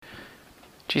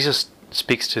Jesus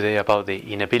speaks today about the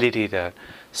inability that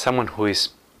someone who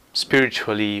is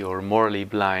spiritually or morally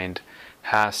blind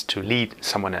has to lead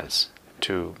someone else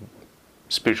to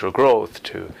spiritual growth,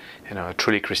 to a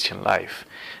truly Christian life.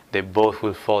 They both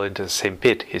will fall into the same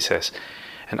pit, he says.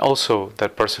 And also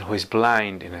that person who is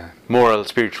blind in a moral,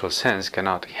 spiritual sense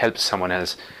cannot help someone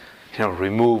else,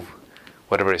 remove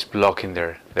whatever is blocking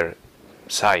their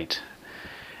sight.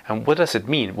 And what does it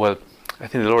mean? Well, I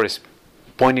think the Lord is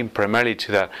pointing primarily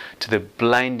to the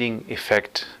blinding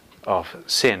effect of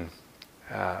sin.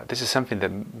 This is something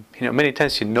that many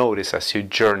times you notice as you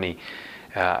journey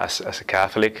as a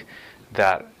Catholic,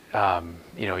 that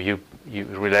you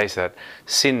realize that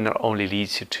sin not only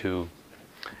leads you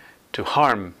to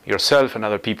harm yourself and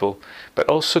other people, but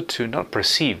also to not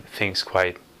perceive things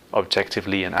quite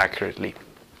objectively and accurately.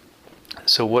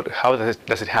 So how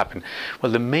does it happen?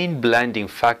 Well, the main blinding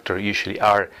factor usually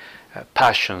are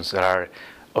passions that are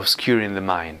obscuring the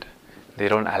mind. They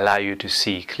don't allow you to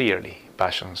see clearly.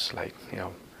 Passions like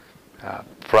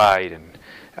pride and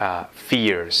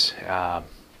fears,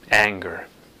 anger,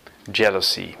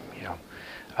 jealousy,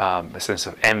 a sense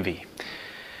of envy.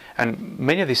 And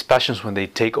many of these passions, when they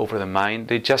take over the mind,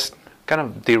 they just kind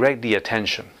of direct the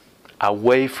attention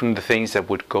away from the things that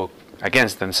would go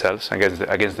against themselves,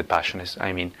 against the passions,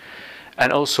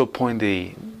 and also point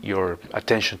your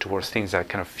attention towards things that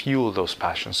kind of fuel those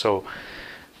passions. So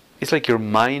it's like your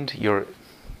mind, your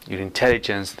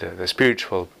intelligence, the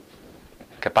spiritual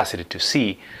capacity to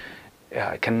see,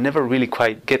 can never really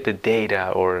quite get the data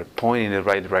or point in the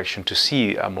right direction to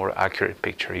see a more accurate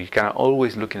picture. You're kind of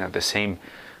always looking at the same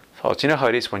thoughts. You know how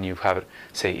it is when you had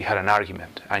an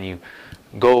argument and you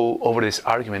go over this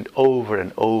argument over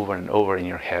and over and over in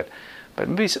your head, but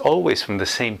maybe it's always from the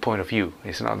same point of view.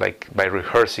 It's not like by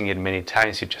rehearsing it many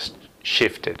times you just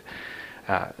shift it.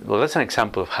 Well, that's an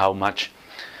example of how much,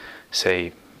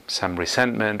 say, some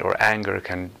resentment or anger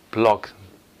can block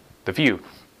the view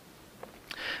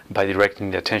by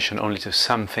directing the attention only to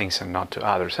some things and not to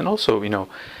others. And also,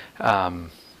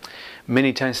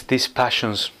 many times these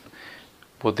passions,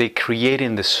 what they create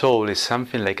in the soul is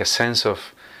something like a sense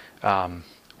of,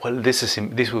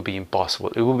 this will be impossible.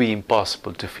 It will be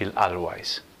impossible to feel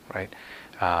otherwise, right?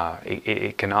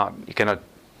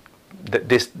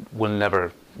 This will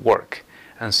never work.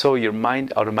 And so your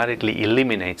mind automatically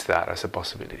eliminates that as a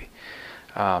possibility.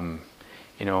 I've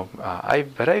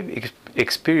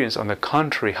experienced, on the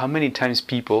contrary, how many times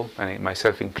people, and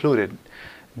myself included,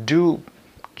 do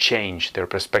change their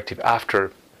perspective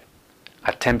after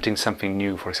attempting something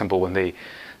new. For example, when they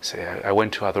say, I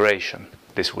went to adoration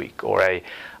this week, or I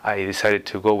decided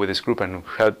to go with this group and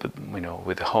help,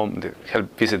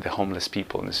 help visit the homeless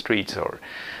people in the streets, or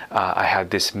I had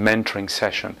this mentoring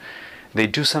session. They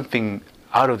do something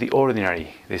out of the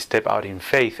ordinary. They step out in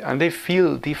faith, and they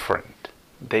feel different.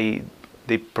 They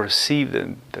perceive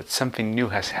that something new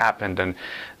has happened, and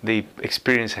they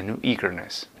experience a new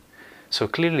eagerness. So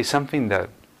clearly something that,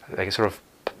 like a sort of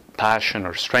passion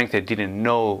or strength they didn't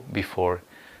know before,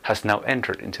 has now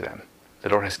entered into them. The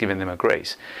Lord has given them a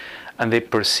grace. And they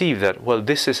perceive that, well,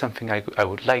 this is something I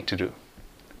would like to do.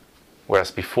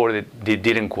 Whereas before they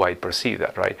didn't quite perceive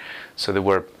that, right? So they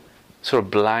were sort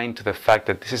of blind to the fact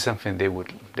that this is something they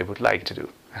would like to do.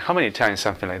 And how many times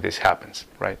something like this happens,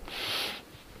 right?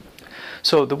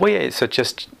 So the way I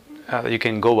suggest you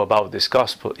can go about this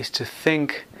gospel is to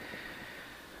think,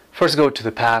 first go to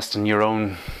the past and your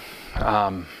own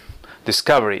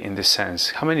discovery in this sense.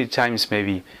 How many times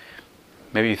maybe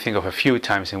you think of a few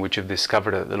times in which you've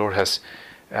discovered that the Lord has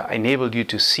enabled you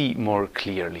to see more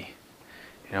clearly.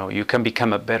 You can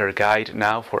become a better guide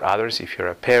now for others if you're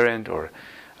a parent or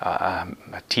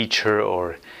a teacher,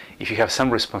 or if you have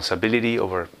some responsibility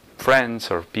over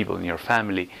friends or people in your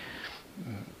family.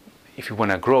 If you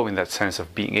want to grow in that sense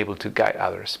of being able to guide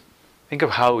others, think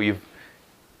of how you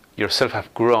yourself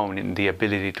have grown in the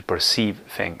ability to perceive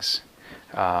things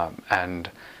and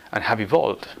have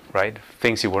evolved, right?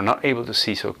 Things you were not able to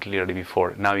see so clearly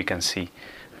before, now you can see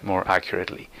more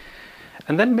accurately.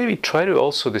 And then maybe try to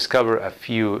also discover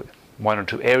one or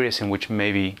two areas in which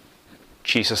maybe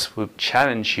Jesus will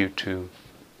challenge you to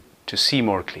see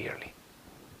more clearly.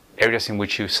 Areas in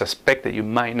which you suspect that you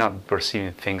might not be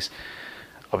perceiving things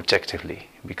objectively,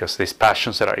 because these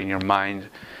passions that are in your mind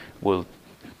will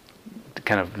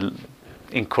kind of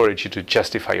encourage you to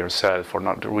justify yourself or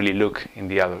not to really look in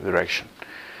the other direction.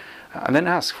 And then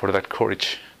ask for that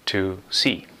courage to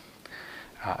see.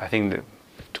 I think that,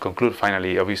 to conclude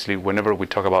finally, obviously whenever we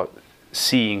talk about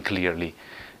seeing clearly,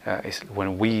 is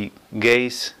when we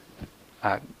gaze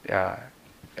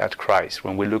at Christ,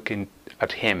 when we look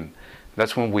at Him,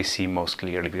 that's when we see most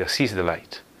clearly, because He's the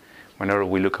light. whenever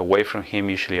we look away from Him,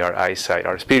 usually our eyesight,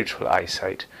 our spiritual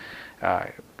eyesight,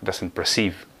 doesn't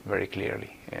perceive very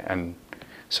clearly. And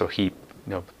so he,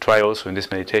 try also in this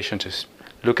meditation to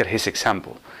look at His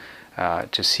example,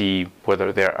 to see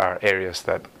whether there are areas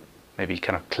that may be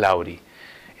kind of cloudy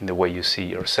in the way you see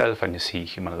yourself and you see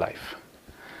human life.